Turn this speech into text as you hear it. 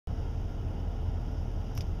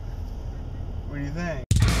do you think?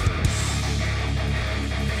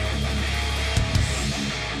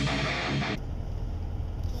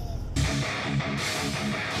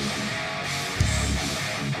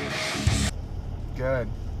 Good.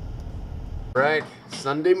 Right,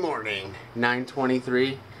 Sunday morning,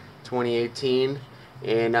 9/23, 2018,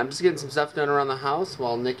 and I'm just getting some stuff done around the house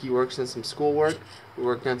while Nikki works on some schoolwork. We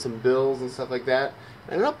worked on some bills and stuff like that.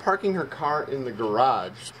 I ended up parking her car in the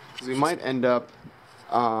garage because we might end up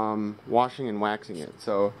washing and waxing it.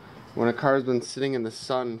 So when a car's been sitting in the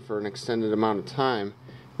sun for an extended amount of time,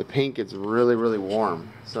 the paint gets really, really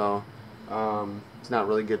warm. So it's not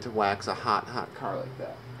really good to wax a hot car like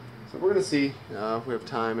that. So we're going to see if we have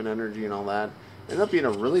time and energy and all that. It ended up being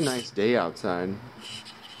a really nice day outside.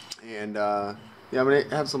 And yeah, I'm going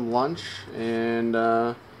to have some lunch. And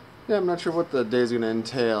yeah, I'm not sure what the day's going to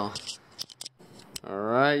entail.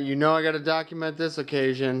 Alright, you know I got to document this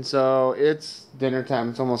occasion. So it's dinner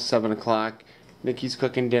time. It's almost 7 o'clock. Nikki's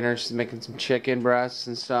cooking dinner. She's making some chicken breasts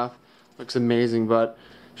and stuff. Looks amazing. But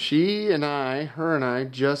her and I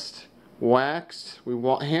just waxed. We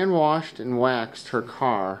hand washed and waxed her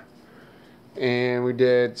car. And we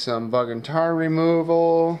did some bug and tar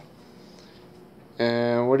removal.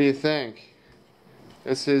 And what do you think?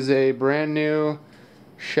 This is a brand new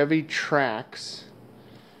Chevy Trax.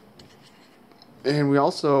 And we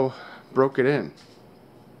also broke it in.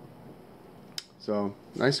 So,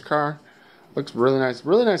 nice car. Looks really nice.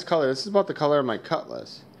 Really nice color. This is about the color of my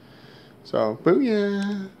Cutlass. So,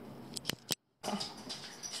 booyah.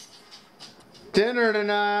 Dinner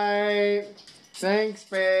tonight. Thanks,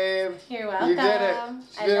 babe. You're welcome. You did it.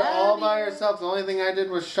 She did it all by herself. The only thing I did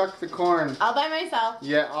was shuck the corn. All by myself.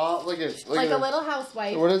 Yeah, look at like a little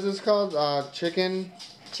housewife. What is this called? Chicken?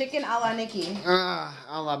 Chicken a la Nikki. A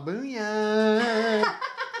la booyah.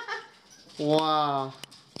 Wow.